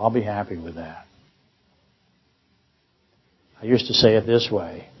Bible." I'll be happy with that. I used to say it this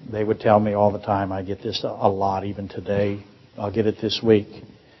way. They would tell me all the time, I get this a lot even today. I'll get it this week.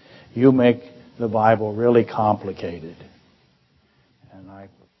 "You make the Bible really complicated." And I'm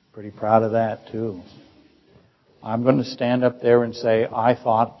pretty proud of that too. I'm going to stand up there and say, I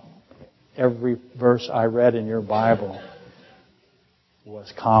thought every verse I read in your Bible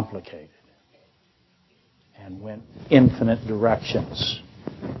was complicated and went infinite directions,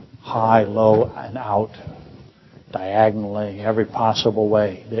 high, low, and out, diagonally, every possible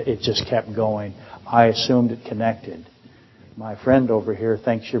way. It just kept going. I assumed it connected. My friend over here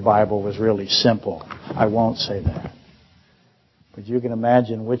thinks your Bible was really simple. I won't say that. But you can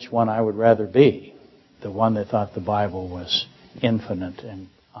imagine which one I would rather be. The one that thought the Bible was infinite and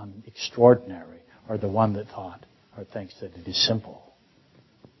extraordinary, or the one that thought or thinks that it is simple.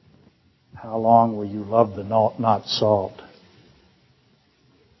 How long will you love the not salt?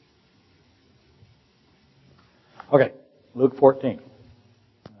 Okay, Luke 14.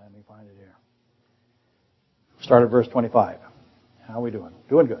 Let me find it here. Start at verse 25. How are we doing?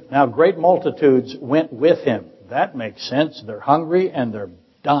 Doing good. Now great multitudes went with Him. That makes sense. They're hungry and they're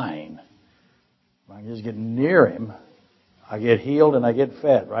dying. If I just get near Him, I get healed and I get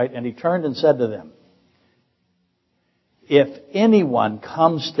fed, right? And He turned and said to them, "If anyone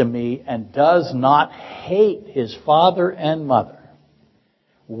comes to me and does not hate his father and mother,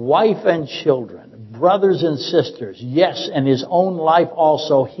 wife and children, brothers and sisters, yes, and his own life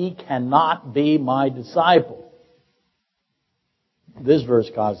also, he cannot be my disciple." This verse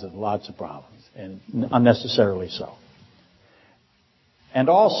causes lots of problems, and unnecessarily so. And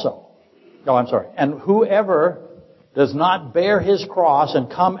whoever does not bear his cross and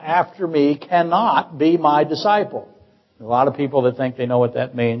come after me cannot be my disciple. A lot of people that think they know what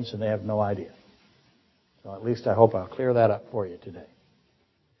that means, and they have no idea. So at least I hope I'll clear that up for you today.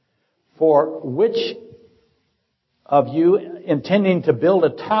 "For which of you, intending to build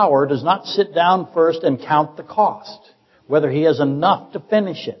a tower, does not sit down first and count the cost, whether he has enough to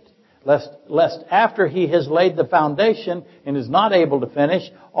finish it, lest after he has laid the foundation and is not able to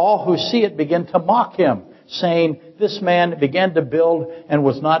finish, all who see it begin to mock him, saying, 'This man began to build and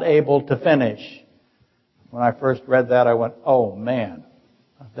was not able to finish.'" When I first read that, I went, "Oh man,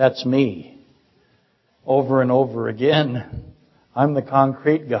 that's me." Over and over again, I'm the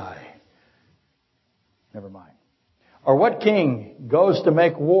concrete guy. Never mind. "Or what king goes to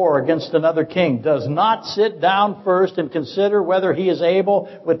make war against another king, does not sit down first and consider whether he is able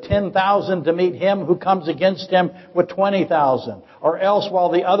with 10,000 to meet him who comes against him with 20,000? Or else, while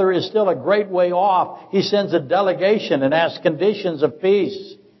the other is still a great way off, he sends a delegation and asks conditions of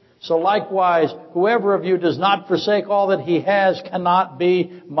peace. So likewise, whoever of you does not forsake all that he has cannot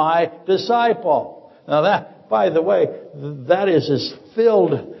be my disciple." Now that, by the way, that is as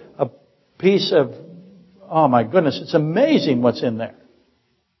filled a piece of, oh my goodness, it's amazing what's in there.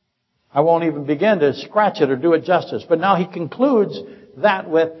 I won't even begin to scratch it or do it justice. But now he concludes that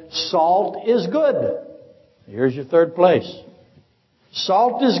with, "Salt is good." Here's your third place.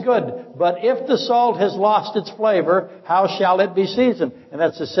 Salt is good, but if the salt has lost its flavor, how shall it be seasoned? And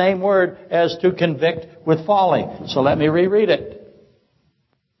that's the same word as to convict with folly. So let me reread it.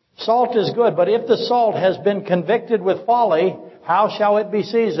 Salt is good, but if the salt has been convicted with folly, how shall it be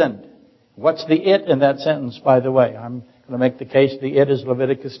seasoned? What's the it in that sentence, by the way? I'm going to make the case the it is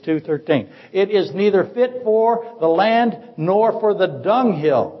Leviticus 2:13. "It is neither fit for the land nor for the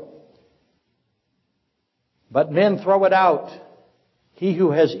dunghill, but men throw it out. He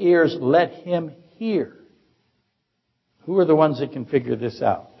who has ears, let him hear." Who are the ones that can figure this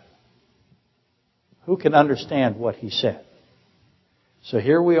out? Who can understand what he said? So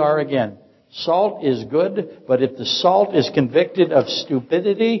here we are again. Salt is good, but if the salt is convicted of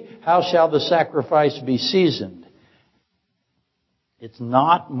stupidity, how shall the sacrifice be seasoned? It's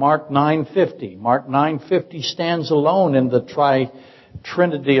not Mark 9:50. Mark 9:50 stands alone in the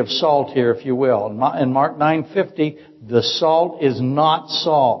trinity of salt here, if you will. In Mark 9:50, the salt is not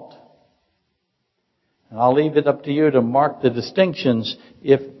salt. And I'll leave it up to you to mark the distinctions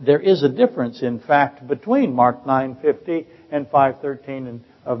if there is a difference, in fact, between Mark 9:50 and 5:13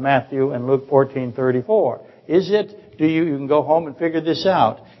 of Matthew and Luke 14:34. Is it, you can go home and figure this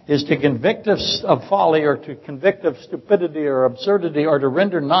out, is to convict of folly or to convict of stupidity or absurdity or to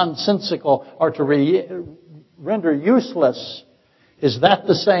render nonsensical or to render useless, is that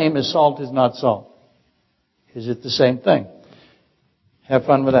the same as salt is not salt? Is it the same thing? Have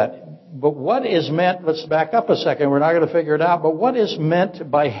fun with that. But what is meant, let's back up a second, we're not going to figure it out, but what is meant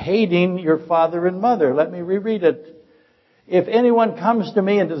by hating your father and mother? Let me reread it. If anyone comes to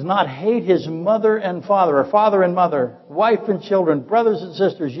me and does not hate his mother and father, or father and mother, wife and children, brothers and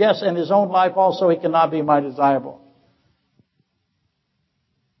sisters, yes, and his own life also, he cannot be my disciple.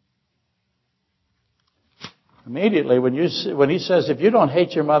 Immediately, when he says, if you don't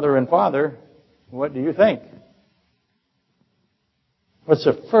hate your mother and father, what do you think? What's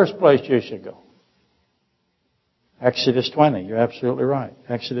the first place you should go? Exodus 20. You're absolutely right.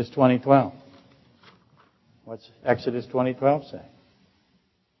 Exodus 20:12. What's Exodus 20:12 say?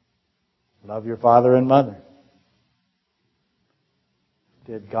 Love your father and mother.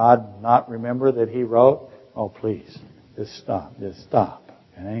 Did God not remember that He wrote? Oh, please. Just stop.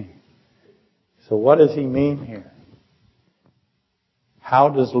 Okay? So what does He mean here? How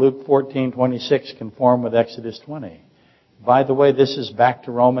does Luke 14:26 conform with Exodus 20? By the way, this is back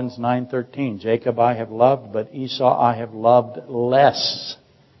to Romans 9:13. Jacob I have loved, but Esau I have loved less.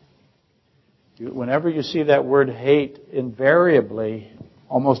 Whenever you see that word hate, invariably,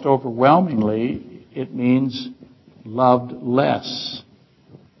 almost overwhelmingly, it means loved less.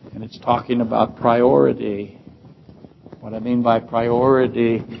 And it's talking about priority. What I mean by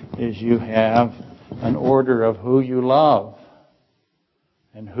priority is you have an order of who you love.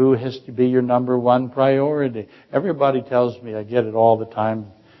 And who has to be your number one priority. Everybody tells me, I get it all the time.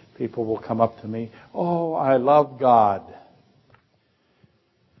 People will come up to me, oh, I love God.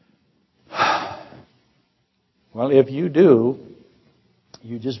 Well, if you do,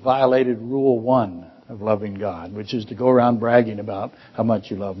 you just violated rule 1 of loving God, which is to go around bragging about how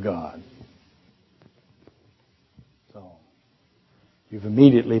much you love God. So, you've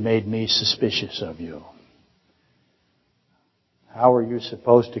immediately made me suspicious of you. How are you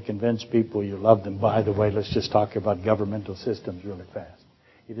supposed to convince people you love them? By the way, let's just talk about governmental systems really fast.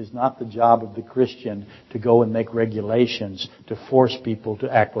 It is not the job of the Christian to go and make regulations to force people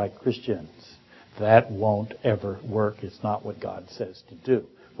to act like Christians. That won't ever work. It's not what God says to do.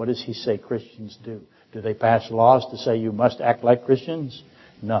 What does He say Christians do? Do they pass laws to say you must act like Christians?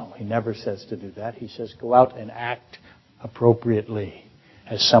 No, He never says to do that. He says go out and act appropriately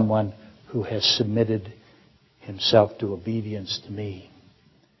as someone who has submitted himself to obedience to me.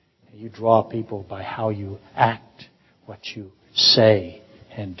 You draw people by how you act, what you say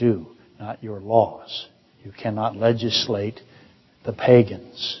and do, not your laws. You cannot legislate the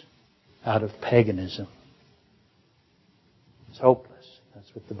pagans out of paganism. It's hopeless. That's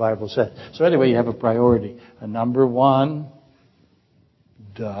what the Bible says. So anyway, you have a priority. A number 1,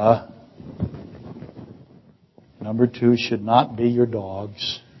 Number 2 should not be your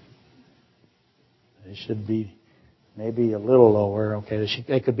dogs. They should be maybe a little lower. Okay,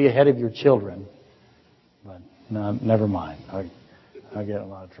 they could be ahead of your children. But no, never mind. I get in a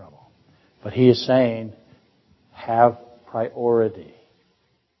lot of trouble. But He is saying, have priority.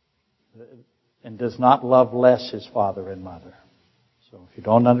 And does not love less his father and mother. So if you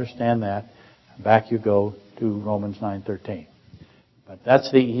don't understand that, back you go to Romans 9:13. But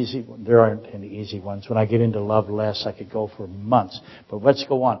that's the easy one. There aren't any easy ones. When I get into love less, I could go for months. But let's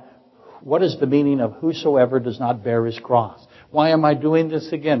go on. What is the meaning of whosoever does not bear his cross? Why am I doing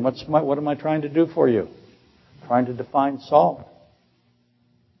this again? What am I trying to do for you? Trying to define salt.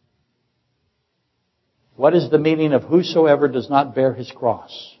 What is the meaning of whosoever does not bear his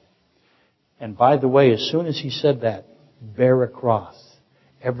cross? And by the way, as soon as he said that, bear a cross,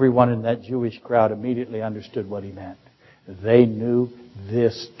 everyone in that Jewish crowd immediately understood what he meant. They knew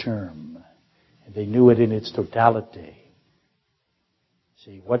this term. They knew it in its totality.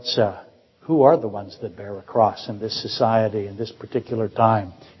 See, who are the ones that bear a cross in this society, in this particular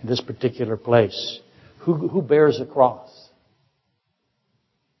time, in this particular place? Who bears a cross?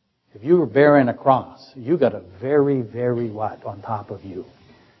 If you were bearing a cross, you got a very, very what on top of you?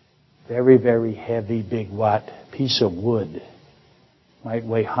 Very, very heavy, big what? Piece of wood. Might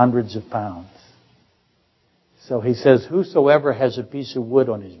weigh hundreds of pounds. So he says, whosoever has a piece of wood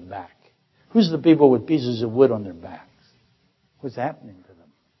on his back. Who's the people with pieces of wood on their backs? What's happening to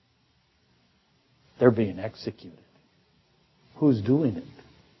them? They're being executed. Who's doing it?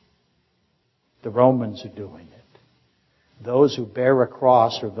 The Romans are doing it. Those who bear a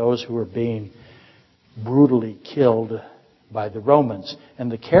cross are those who are being brutally killed by the Romans.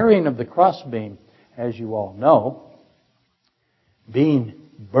 And the carrying of the crossbeam, as you all know, being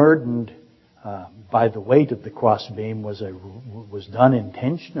burdened by the weight of the crossbeam was done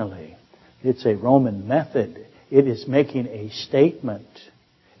intentionally. It's a Roman method. It is making a statement.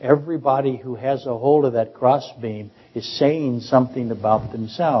 Everybody who has a hold of that crossbeam is saying something about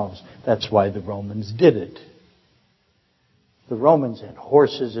themselves. That's why the Romans did it. The Romans had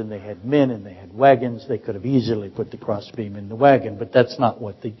horses and they had men and they had wagons. They could have easily put the crossbeam in the wagon, but that's not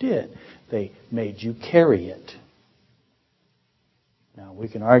what they did. They made you carry it. Now, we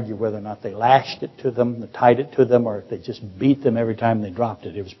can argue whether or not they lashed it to them, tied it to them, or if they just beat them every time they dropped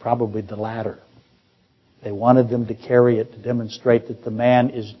it. It was probably the latter. They wanted them to carry it to demonstrate that the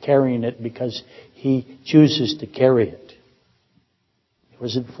man is carrying it because he chooses to carry it. He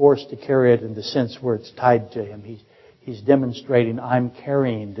wasn't forced to carry it in the sense where it's tied to him. He's demonstrating, I'm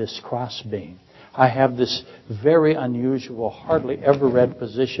carrying this crossbeam. I have this very unusual, hardly ever read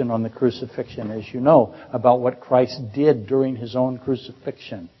position on the crucifixion, as you know, about what Christ did during his own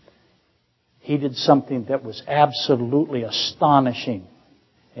crucifixion. He did something that was absolutely astonishing.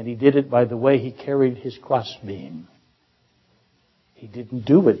 And he did it by the way he carried his crossbeam. He didn't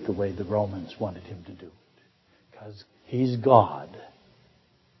do it the way the Romans wanted him to do it. Because he's God.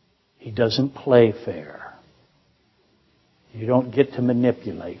 He doesn't play fair. You don't get to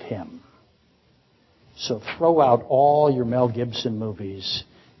manipulate him. So throw out all your Mel Gibson movies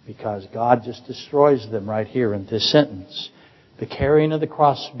because God just destroys them right here in this sentence. The carrying of the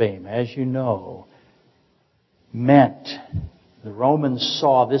crossbeam, as you know, meant the Romans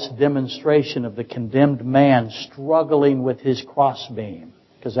saw this demonstration of the condemned man struggling with his crossbeam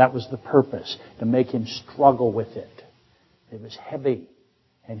because that was the purpose, to make him struggle with it. It was heavy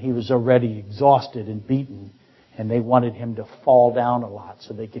and he was already exhausted and beaten and they wanted him to fall down a lot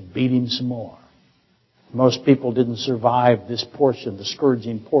so they could beat him some more. Most people didn't survive this portion, the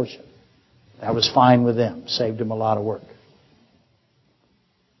scourging portion. That was fine with them. Saved them a lot of work.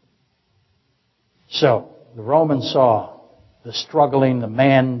 So, the Romans saw the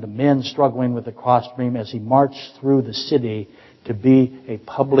men struggling with the crossbeam as he marched through the city to be a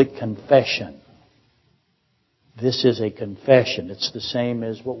public confession. This is a confession. It's the same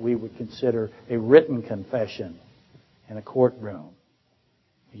as what we would consider a written confession in a courtroom.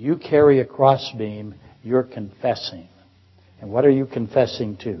 You carry a crossbeam, you're confessing. And what are you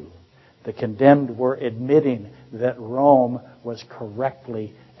confessing to? The condemned were admitting that Rome was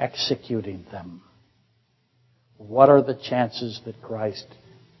correctly executing them. What are the chances that Christ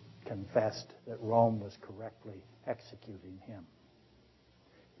confessed that Rome was correctly executing him?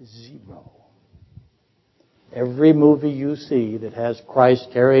 0. Every movie you see that has Christ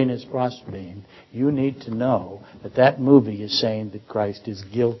carrying his crossbeam, you need to know that that movie is saying that Christ is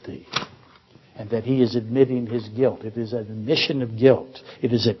guilty and that he is admitting his guilt. It is an admission of guilt.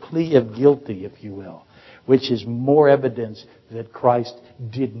 It is a plea of guilty, if you will, which is more evidence that Christ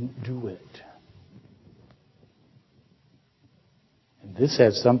didn't do it. And this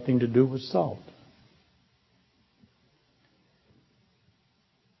has something to do with salt.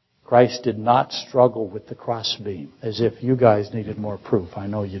 Christ did not struggle with the crossbeam as if you guys needed more proof. I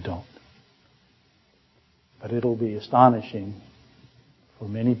know you don't. But it'll be astonishing for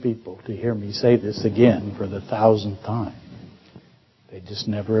many people to hear me say this again for the 1,000th time. They just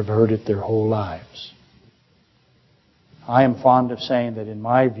never have heard it their whole lives. I am fond of saying that in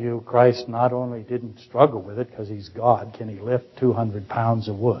my view, Christ not only didn't struggle with it because he's God, can he lift 200 pounds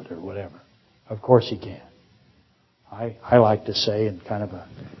of wood or whatever? Of course he can. I like to say in kind of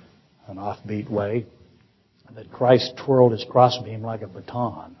an offbeat way that Christ twirled his crossbeam like a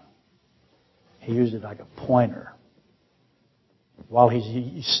baton. He used it like a pointer. While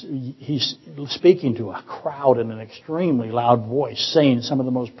he's speaking to a crowd in an extremely loud voice, saying some of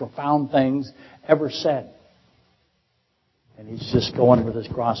the most profound things ever said. And he's just going with his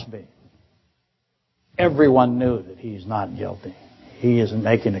crossbeam. Everyone knew that he's not guilty. He isn't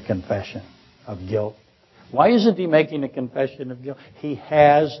making a confession of guilt. Why isn't he making a confession of guilt? He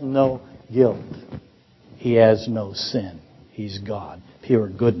has no guilt. He has no sin. He's God. Pure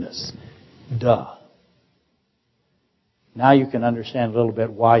goodness. Duh. Now you can understand a little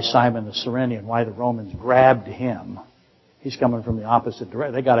bit why Simon the Cyrenian, why the Romans grabbed him. He's coming from the opposite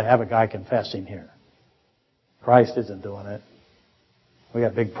direction. They got to have a guy confessing here. Christ isn't doing it. We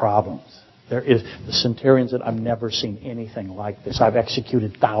got big problems. There is the centurion said, I've never seen anything like this. I've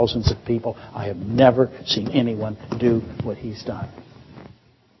executed thousands of people. I have never seen anyone do what he's done.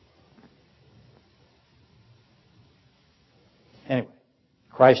 Anyway,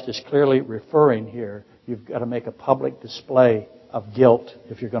 Christ is clearly referring here, you've got to make a public display of guilt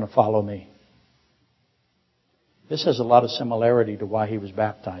if you're going to follow me. This has a lot of similarity to why he was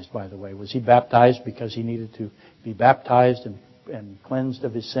baptized, by the way. Was he baptized because he needed to be baptized and cleansed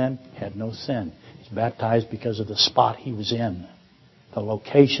of his sin? He had no sin. He's baptized because of the spot he was in, the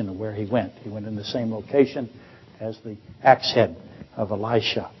location of where he went. He went in the same location as the axe head of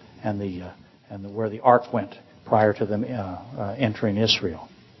Elisha and where the ark went prior to them entering Israel,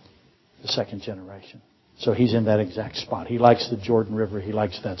 the second generation. So he's in that exact spot. He likes the Jordan River. He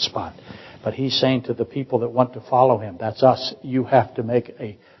likes that spot. But he's saying to the people that want to follow him, that's us, you have to make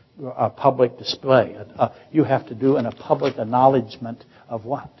a public display. You have to do a public acknowledgement of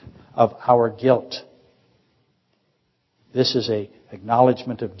what? Of our guilt. This is a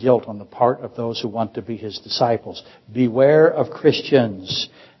acknowledgement of guilt on the part of those who want to be his disciples. Beware of Christians.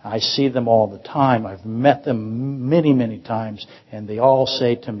 I see them all the time. I've met them many, many times, and they all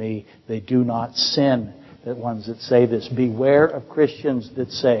say to me, they do not sin. The ones that say this. Beware of Christians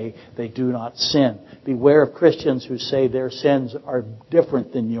that say they do not sin. Beware of Christians who say their sins are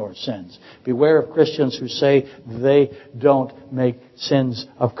different than your sins. Beware of Christians who say they don't make sins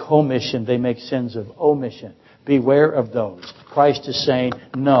of commission, they make sins of omission. Beware of those. Christ is saying,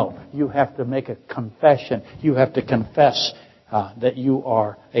 no, you have to make a confession. You have to confess that you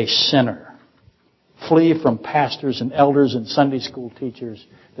are a sinner. Flee from pastors and elders and Sunday school teachers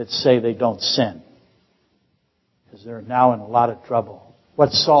that say they don't sin. Because they're now in a lot of trouble. What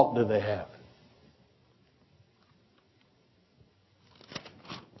salt do they have?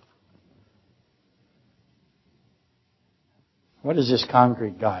 What is this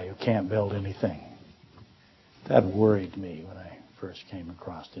concrete guy who can't build anything? That worried me when I first came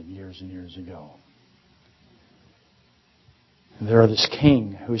across it years and years ago. And there is this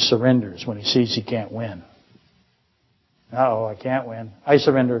king who surrenders when he sees he can't win. Uh-oh, I can't win. I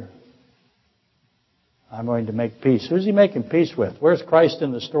surrender. I'm going to make peace. Who's he making peace with? Where's Christ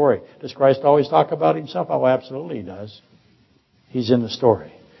in the story? Does Christ always talk about himself? Oh, absolutely he does. He's in the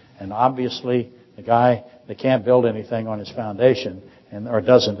story. And obviously, the guy that can't build anything on his foundation, or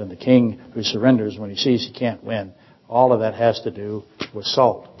doesn't, and the king who surrenders when he sees he can't win, all of that has to do with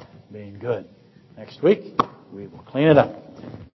salt being good. Next week, we will clean it up.